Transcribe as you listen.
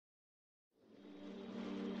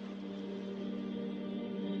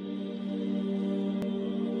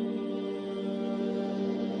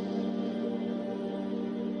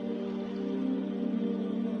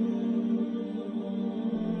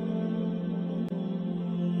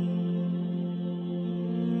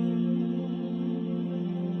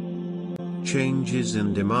changes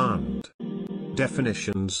in demand.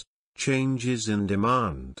 Definitions: changes in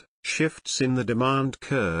demand, shifts in the demand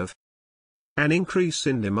curve. An increase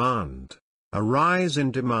in demand, a rise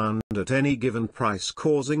in demand at any given price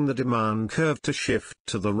causing the demand curve to shift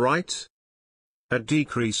to the right. A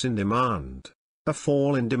decrease in demand, a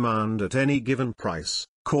fall in demand at any given price,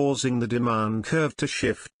 causing the demand curve to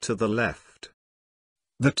shift to the left.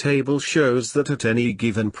 The table shows that at any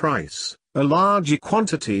given price, a larger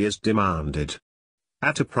quantity is demanded.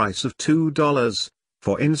 At a price of $2,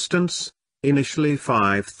 for instance, initially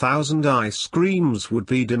 5,000 ice creams would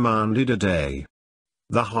be demanded a day.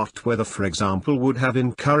 The hot weather, for example, would have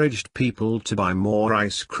encouraged people to buy more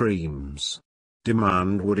ice creams.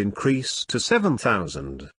 Demand would increase to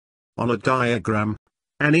 7,000. On a diagram,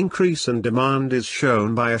 an increase in demand is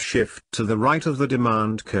shown by a shift to the right of the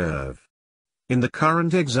demand curve. In the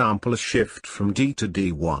current example, a shift from D to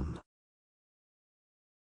D1.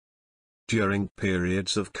 During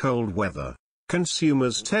periods of cold weather,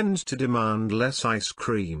 consumers tend to demand less ice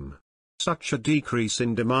cream. Such a decrease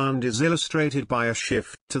in demand is illustrated by a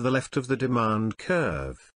shift to the left of the demand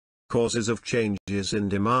curve. Causes of changes in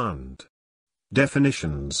demand.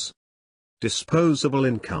 Definitions: disposable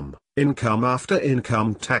income, income after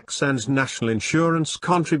income tax and national insurance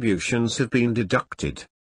contributions have been deducted.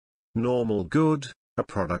 Normal good, a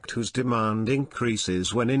product whose demand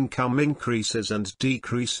increases when income increases and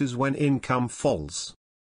decreases when income falls.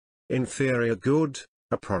 Inferior good,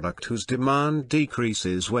 a product whose demand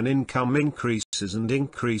decreases when income increases and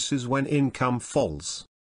increases when income falls.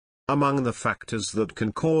 Among the factors that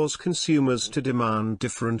can cause consumers to demand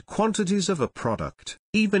different quantities of a product,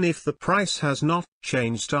 even if the price has not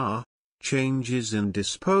changed, are changes in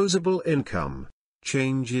disposable income,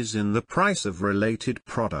 changes in the price of related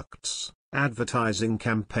products, advertising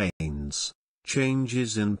campaigns,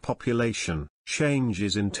 changes in population,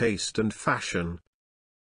 changes in taste and fashion.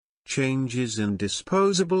 Changes in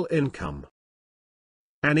disposable income.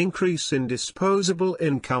 An increase in disposable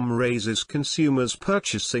income raises consumers'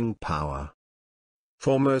 purchasing power.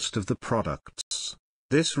 For most of the products,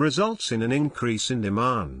 this results in an increase in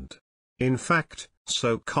demand. In fact,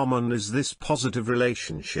 so common is this positive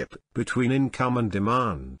relationship between income and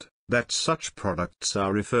demand, that such products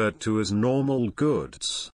are referred to as normal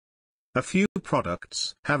goods. A few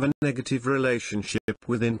products have a negative relationship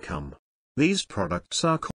with income. These products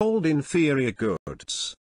are called inferior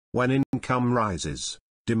goods. When income rises,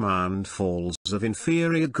 demand falls of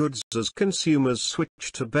inferior goods as consumers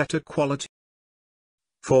switch to better quality.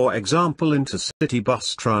 For example, intercity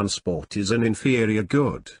bus transport is an inferior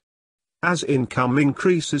good. As income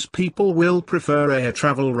increases, people will prefer air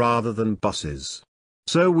travel rather than buses.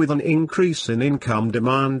 So with an increase in income,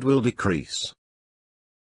 demand will decrease.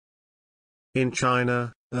 In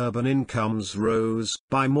China, urban incomes rose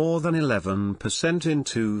by more than 11% in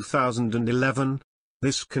 2011.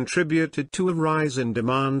 This contributed to a rise in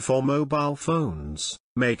demand for mobile phones,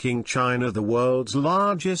 making China the world's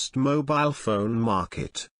largest mobile phone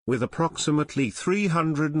market, with approximately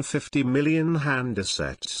 350 million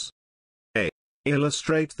handsets. A.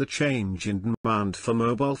 Illustrate the change in demand for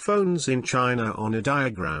mobile phones in China on a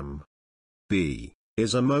diagram. B.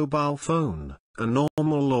 Is a mobile phone a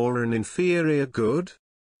normal or an inferior good?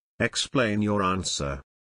 Explain your answer.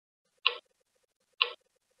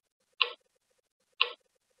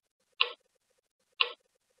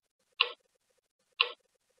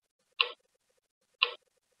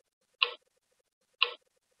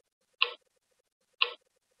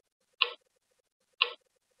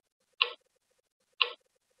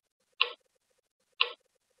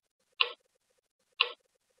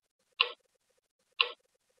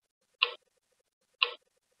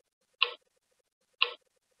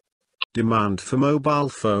 Demand for mobile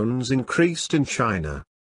phones increased in China.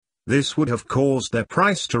 This would have caused their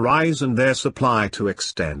price to rise and their supply to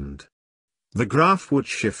extend. The graph would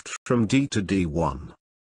shift from D to D1.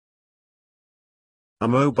 A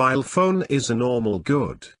mobile phone is a normal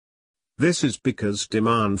good. This is because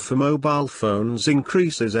demand for mobile phones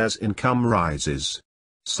increases as income rises.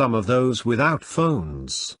 Some of those without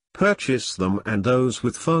phones purchase them, and those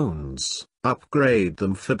with phones upgrade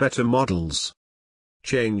them for better models.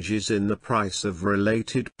 Changes in the price of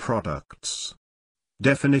related products.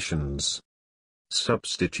 Definitions.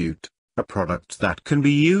 Substitute, a product that can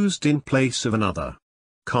be used in place of another.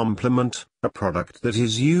 Complement, a product that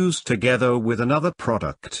is used together with another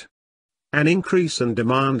product. An increase in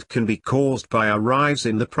demand can be caused by a rise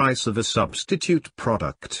in the price of a substitute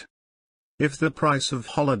product. If the price of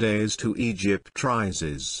holidays to Egypt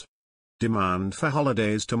rises, demand for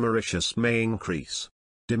holidays to Mauritius may increase.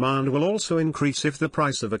 Demand will also increase if the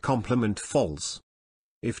price of a complement falls.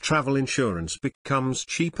 If travel insurance becomes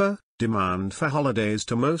cheaper, demand for holidays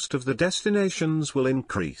to most of the destinations will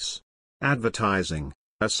increase. Advertising.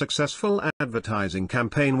 A successful advertising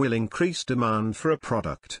campaign will increase demand for a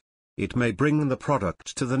product. It may bring the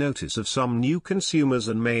product to the notice of some new consumers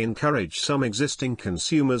and may encourage some existing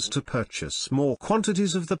consumers to purchase more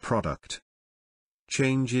quantities of the product.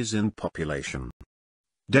 Changes in population.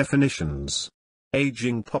 Definitions.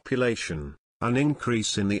 Aging population, an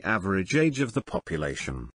increase in the average age of the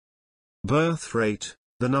population. Birth rate,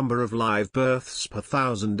 the number of live births per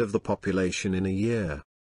thousand of the population in a year.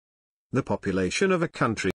 The population of a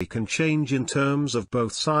country can change in terms of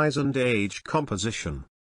both size and age composition.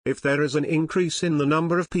 If there is an increase in the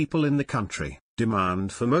number of people in the country,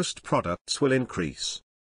 demand for most products will increase.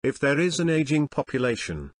 If there is an aging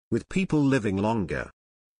population, with people living longer,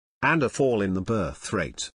 and a fall in the birth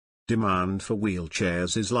rate, demand for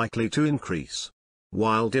wheelchairs is likely to increase,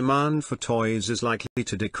 while demand for toys is likely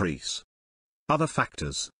to decrease. Other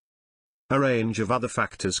factors. A range of other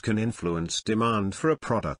factors can influence demand for a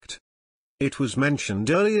product. It was mentioned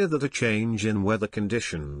earlier that a change in weather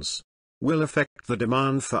conditions will affect the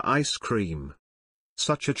demand for ice cream.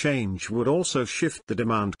 Such a change would also shift the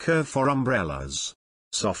demand curve for umbrellas,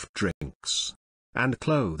 soft drinks, and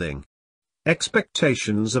clothing.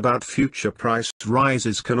 Expectations about future price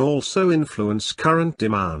rises can also influence current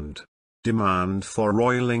demand. Demand for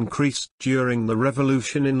oil increased during the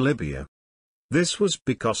revolution in Libya. This was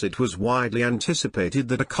because it was widely anticipated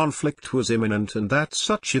that a conflict was imminent and that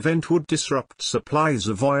such event would disrupt supplies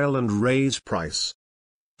of oil and raise price.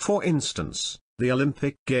 For instance, the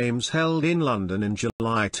Olympic Games held in London in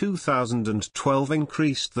July 2012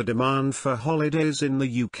 increased the demand for holidays in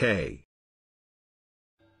the UK.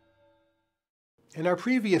 In our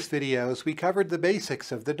previous videos, we covered the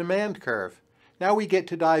basics of the demand curve. Now we get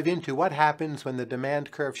to dive into what happens when the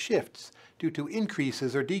demand curve shifts due to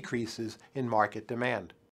increases or decreases in market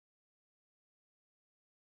demand.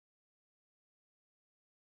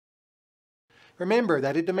 Remember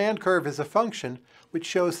that a demand curve is a function which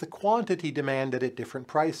shows the quantity demanded at different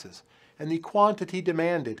prices, and the quantity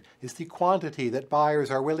demanded is the quantity that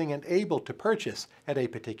buyers are willing and able to purchase at a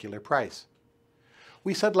particular price.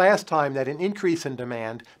 We said last time that an increase in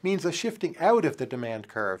demand means a shifting out of the demand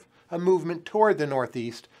curve, a movement toward the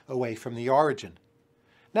northeast away from the origin.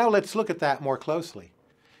 Now let's look at that more closely.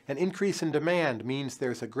 An increase in demand means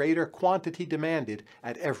there's a greater quantity demanded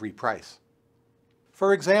at every price.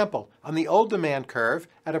 For example, on the old demand curve,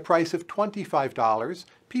 at a price of $25,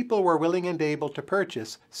 people were willing and able to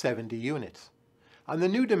purchase 70 units. On the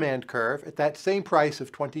new demand curve, at that same price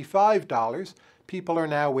of $25, people are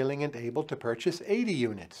now willing and able to purchase 80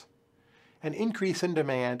 units. An increase in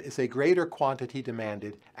demand is a greater quantity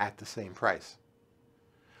demanded at the same price.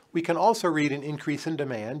 We can also read an increase in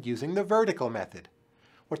demand using the vertical method.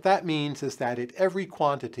 What that means is that at every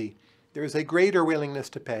quantity, there is a greater willingness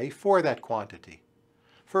to pay for that quantity.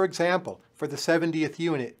 For example, for the 70th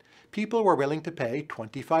unit, people were willing to pay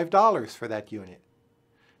 $25 for that unit.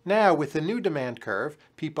 Now, with the new demand curve,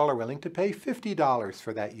 people are willing to pay $50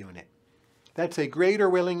 for that unit. That's a greater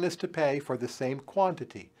willingness to pay for the same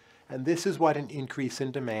quantity, and this is what an increase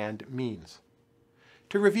in demand means.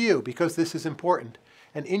 To review, because this is important,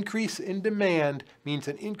 an increase in demand means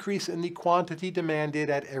an increase in the quantity demanded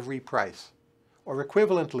at every price. Or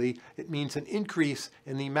equivalently, it means an increase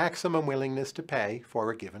in the maximum willingness to pay for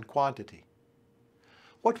a given quantity.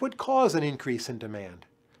 What would cause an increase in demand?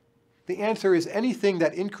 The answer is anything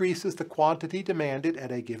that increases the quantity demanded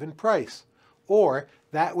at a given price, or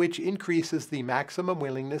that which increases the maximum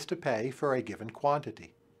willingness to pay for a given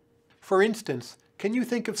quantity. For instance, can you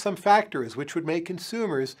think of some factors which would make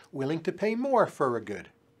consumers willing to pay more for a good?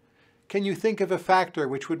 Can you think of a factor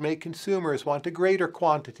which would make consumers want a greater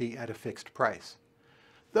quantity at a fixed price?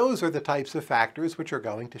 Those are the types of factors which are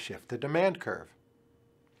going to shift the demand curve.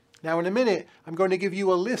 Now in a minute, I'm going to give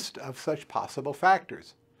you a list of such possible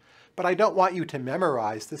factors. But I don't want you to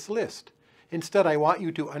memorize this list. Instead, I want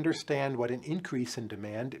you to understand what an increase in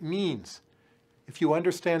demand means. If you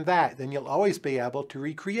understand that, then you'll always be able to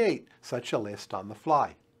recreate such a list on the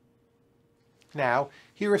fly. Now,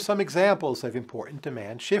 here are some examples of important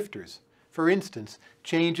demand shifters. For instance,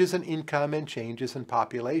 changes in income and changes in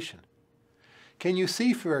population. Can you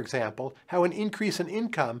see, for example, how an increase in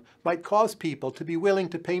income might cause people to be willing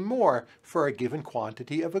to pay more for a given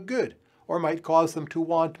quantity of a good, or might cause them to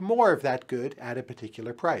want more of that good at a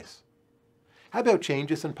particular price? How about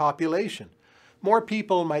changes in population? More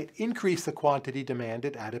people might increase the quantity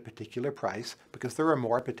demanded at a particular price because there are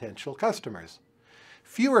more potential customers.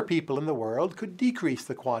 Fewer people in the world could decrease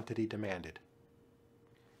the quantity demanded.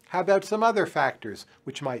 How about some other factors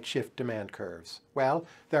which might shift demand curves? Well,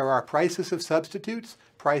 there are prices of substitutes,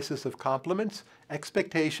 prices of complements,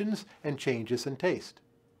 expectations, and changes in taste.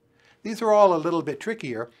 These are all a little bit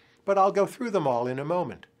trickier, but I'll go through them all in a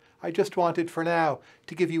moment. I just wanted for now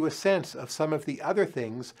to give you a sense of some of the other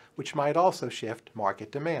things which might also shift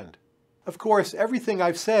market demand. Of course, everything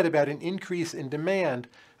I've said about an increase in demand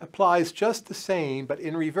applies just the same but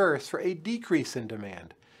in reverse for a decrease in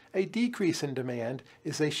demand. A decrease in demand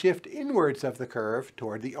is a shift inwards of the curve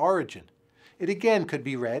toward the origin. It again could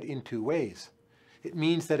be read in two ways. It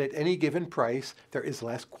means that at any given price, there is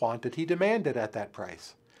less quantity demanded at that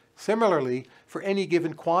price. Similarly, for any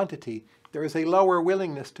given quantity, there is a lower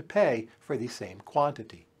willingness to pay for the same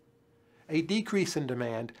quantity. A decrease in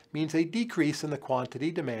demand means a decrease in the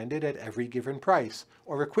quantity demanded at every given price,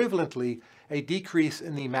 or equivalently, a decrease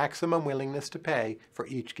in the maximum willingness to pay for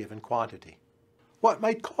each given quantity. What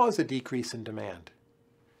might cause a decrease in demand?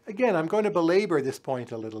 Again, I'm going to belabor this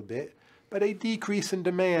point a little bit, but a decrease in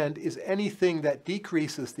demand is anything that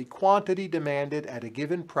decreases the quantity demanded at a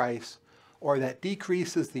given price or that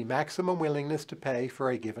decreases the maximum willingness to pay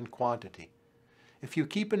for a given quantity. If you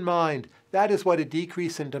keep in mind that is what a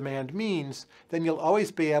decrease in demand means, then you'll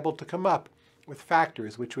always be able to come up with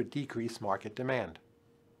factors which would decrease market demand.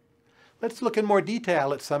 Let's look in more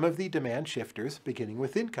detail at some of the demand shifters, beginning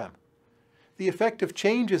with income. The effect of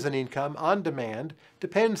changes in income on demand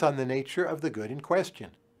depends on the nature of the good in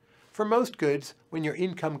question. For most goods, when your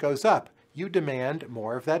income goes up, you demand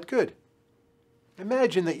more of that good.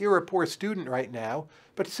 Imagine that you're a poor student right now,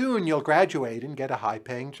 but soon you'll graduate and get a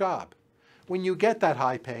high-paying job. When you get that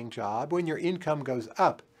high-paying job, when your income goes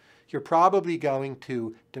up, you're probably going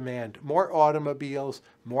to demand more automobiles,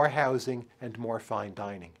 more housing, and more fine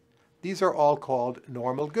dining. These are all called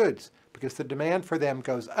normal goods because the demand for them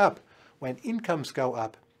goes up when incomes go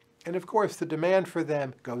up, and of course the demand for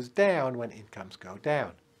them goes down when incomes go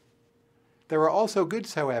down. There are also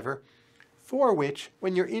goods, however, for which,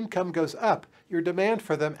 when your income goes up, your demand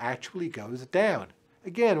for them actually goes down.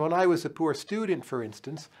 Again, when I was a poor student, for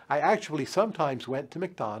instance, I actually sometimes went to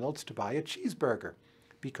McDonald's to buy a cheeseburger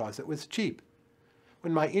because it was cheap.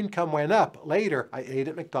 When my income went up, later I ate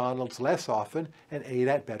at McDonald's less often and ate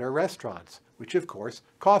at better restaurants, which of course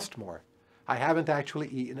cost more. I haven't actually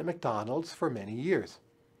eaten at McDonald's for many years.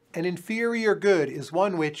 An inferior good is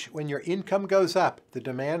one which, when your income goes up, the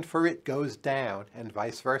demand for it goes down, and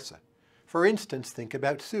vice versa. For instance, think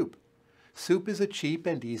about soup. Soup is a cheap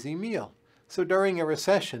and easy meal, so during a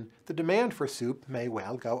recession, the demand for soup may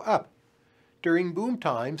well go up. During boom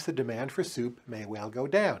times, the demand for soup may well go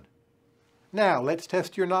down. Now, let's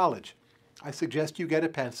test your knowledge. I suggest you get a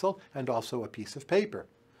pencil and also a piece of paper.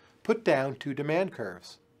 Put down two demand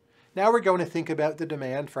curves. Now we're going to think about the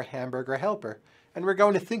demand for hamburger helper, and we're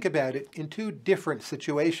going to think about it in two different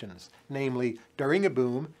situations, namely during a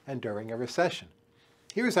boom and during a recession.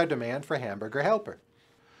 Here's our demand for hamburger helper.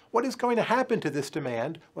 What is going to happen to this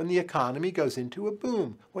demand when the economy goes into a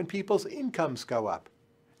boom, when people's incomes go up?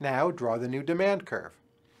 Now draw the new demand curve.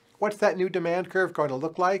 What's that new demand curve going to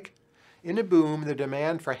look like? In a boom, the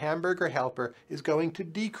demand for hamburger helper is going to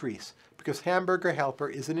decrease because hamburger helper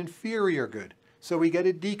is an inferior good, so we get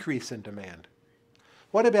a decrease in demand.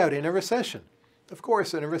 What about in a recession? Of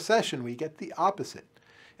course, in a recession, we get the opposite.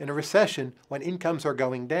 In a recession, when incomes are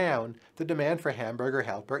going down, the demand for hamburger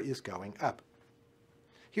helper is going up.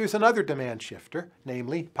 Here's another demand shifter,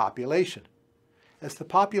 namely population. As the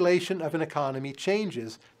population of an economy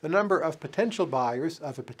changes, the number of potential buyers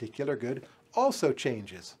of a particular good also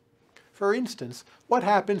changes. For instance, what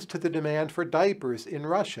happens to the demand for diapers in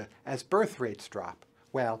Russia as birth rates drop?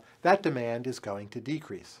 Well, that demand is going to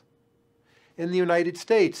decrease. In the United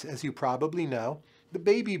States, as you probably know, the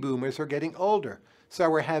baby boomers are getting older, so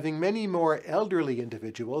we're having many more elderly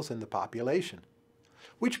individuals in the population.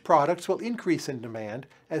 Which products will increase in demand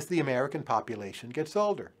as the American population gets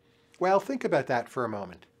older? Well, think about that for a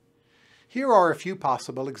moment. Here are a few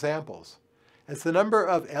possible examples. As the number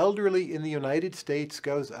of elderly in the United States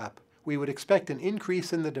goes up, we would expect an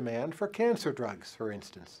increase in the demand for cancer drugs, for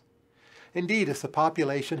instance. Indeed, as the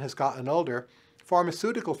population has gotten older,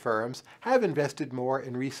 pharmaceutical firms have invested more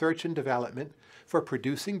in research and development for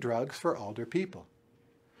producing drugs for older people.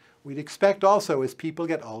 We'd expect also, as people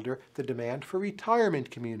get older, the demand for retirement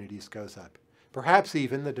communities goes up, perhaps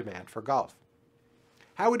even the demand for golf.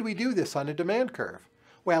 How would we do this on a demand curve?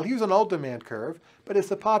 Well, here's an old demand curve, but as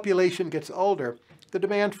the population gets older, the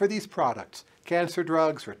demand for these products, cancer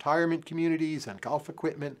drugs, retirement communities, and golf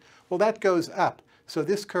equipment, well, that goes up, so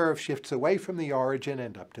this curve shifts away from the origin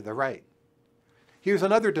and up to the right. Here's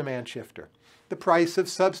another demand shifter, the price of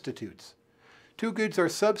substitutes. Two goods are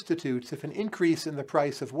substitutes if an increase in the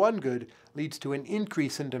price of one good leads to an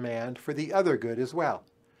increase in demand for the other good as well.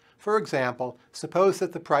 For example, suppose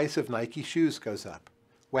that the price of Nike shoes goes up.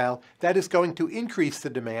 Well, that is going to increase the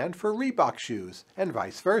demand for Reebok shoes, and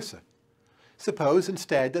vice versa. Suppose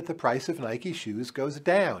instead that the price of Nike shoes goes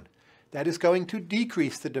down. That is going to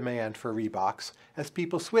decrease the demand for Reeboks as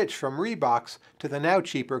people switch from Reeboks to the now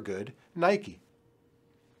cheaper good, Nike.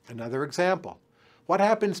 Another example. What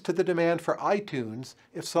happens to the demand for iTunes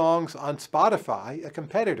if songs on Spotify, a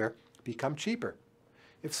competitor, become cheaper?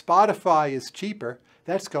 If Spotify is cheaper,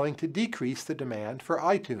 that's going to decrease the demand for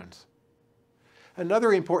iTunes.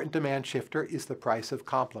 Another important demand shifter is the price of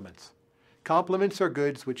complements. Complements are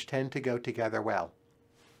goods which tend to go together well.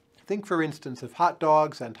 Think, for instance, of hot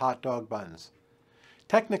dogs and hot dog buns.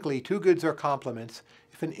 Technically, two goods are complements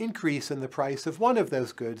if an increase in the price of one of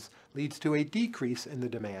those goods leads to a decrease in the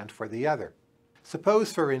demand for the other.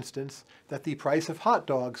 Suppose, for instance, that the price of hot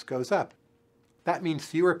dogs goes up. That means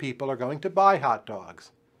fewer people are going to buy hot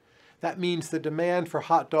dogs. That means the demand for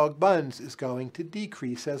hot dog buns is going to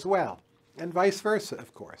decrease as well, and vice versa,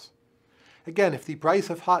 of course. Again, if the price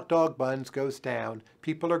of hot dog buns goes down,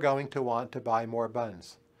 people are going to want to buy more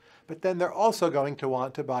buns. But then they're also going to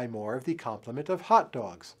want to buy more of the complement of hot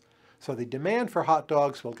dogs. So the demand for hot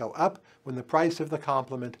dogs will go up when the price of the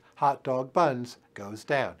complement hot dog buns goes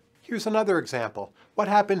down. Here's another example. What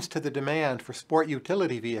happens to the demand for sport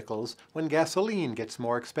utility vehicles when gasoline gets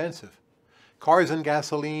more expensive? Cars and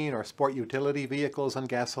gasoline, or sport utility vehicles and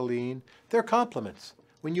gasoline, they're complements.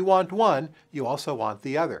 When you want one, you also want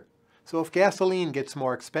the other. So if gasoline gets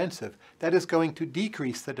more expensive, that is going to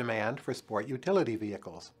decrease the demand for sport utility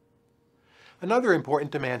vehicles. Another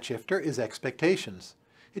important demand shifter is expectations.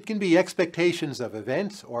 It can be expectations of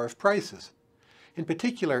events or of prices. In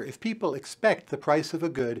particular, if people expect the price of a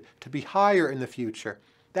good to be higher in the future,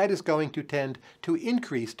 that is going to tend to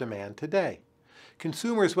increase demand today.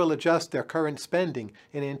 Consumers will adjust their current spending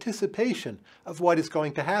in anticipation of what is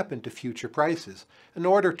going to happen to future prices in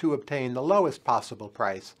order to obtain the lowest possible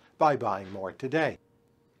price by buying more today.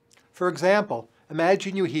 For example,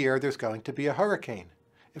 imagine you hear there's going to be a hurricane.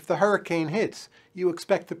 If the hurricane hits, you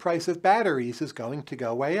expect the price of batteries is going to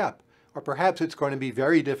go way up, or perhaps it's going to be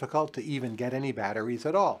very difficult to even get any batteries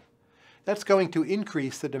at all. That's going to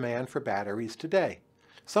increase the demand for batteries today.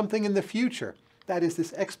 Something in the future, that is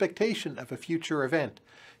this expectation of a future event,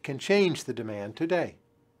 can change the demand today.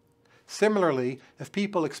 Similarly, if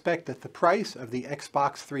people expect that the price of the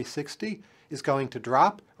Xbox 360 is going to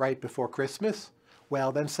drop right before Christmas,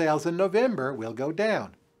 well, then sales in November will go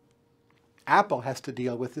down. Apple has to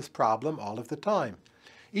deal with this problem all of the time.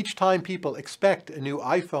 Each time people expect a new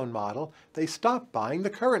iPhone model, they stop buying the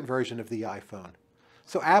current version of the iPhone.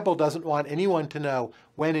 So Apple doesn't want anyone to know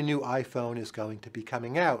when a new iPhone is going to be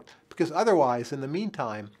coming out, because otherwise, in the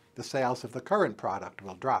meantime, the sales of the current product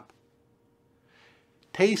will drop.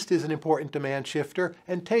 Taste is an important demand shifter,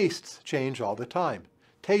 and tastes change all the time.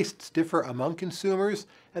 Tastes differ among consumers,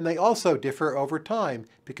 and they also differ over time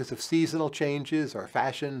because of seasonal changes or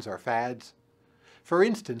fashions or fads. For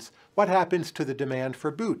instance, what happens to the demand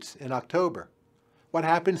for boots in October? What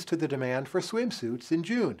happens to the demand for swimsuits in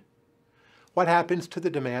June? What happens to the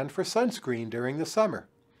demand for sunscreen during the summer?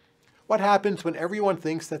 What happens when everyone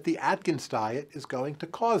thinks that the Atkins diet is going to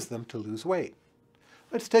cause them to lose weight?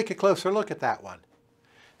 Let's take a closer look at that one.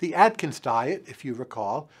 The Atkins diet, if you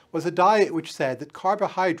recall, was a diet which said that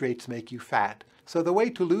carbohydrates make you fat, so the way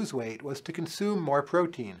to lose weight was to consume more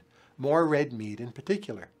protein, more red meat in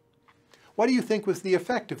particular. What do you think was the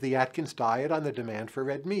effect of the Atkins diet on the demand for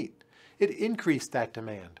red meat? It increased that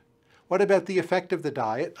demand. What about the effect of the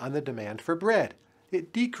diet on the demand for bread?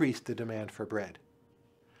 It decreased the demand for bread.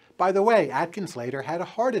 By the way, Atkins later had a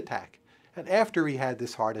heart attack, and after he had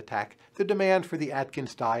this heart attack, the demand for the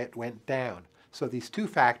Atkins diet went down. So these two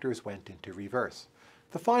factors went into reverse.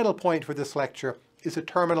 The final point for this lecture is a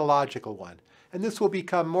terminological one, and this will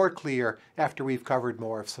become more clear after we've covered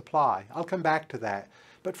more of supply. I'll come back to that,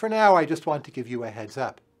 but for now I just want to give you a heads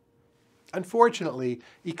up. Unfortunately,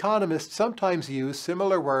 economists sometimes use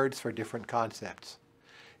similar words for different concepts.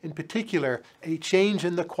 In particular, a change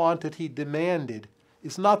in the quantity demanded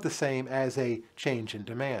is not the same as a change in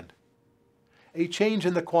demand. A change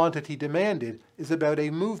in the quantity demanded is about a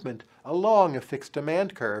movement along a fixed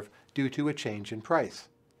demand curve due to a change in price.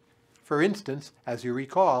 For instance, as you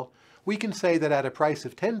recall, we can say that at a price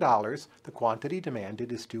of $10, the quantity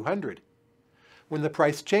demanded is 200. When the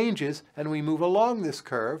price changes and we move along this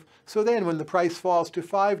curve, so then when the price falls to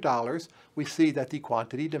 $5, we see that the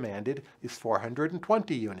quantity demanded is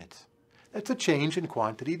 420 units. That's a change in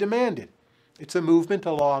quantity demanded. It's a movement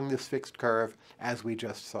along this fixed curve, as we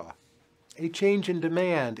just saw. A change in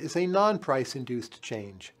demand is a non-price-induced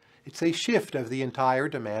change. It's a shift of the entire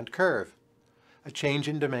demand curve. A change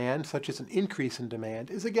in demand, such as an increase in demand,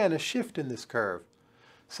 is again a shift in this curve.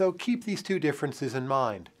 So keep these two differences in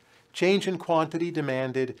mind. Change in quantity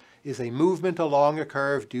demanded is a movement along a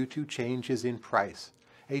curve due to changes in price.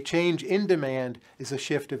 A change in demand is a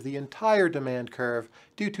shift of the entire demand curve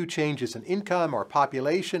due to changes in income or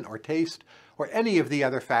population or taste or any of the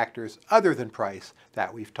other factors other than price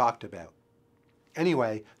that we've talked about.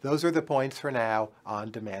 Anyway, those are the points for now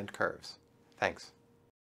on demand curves. Thanks.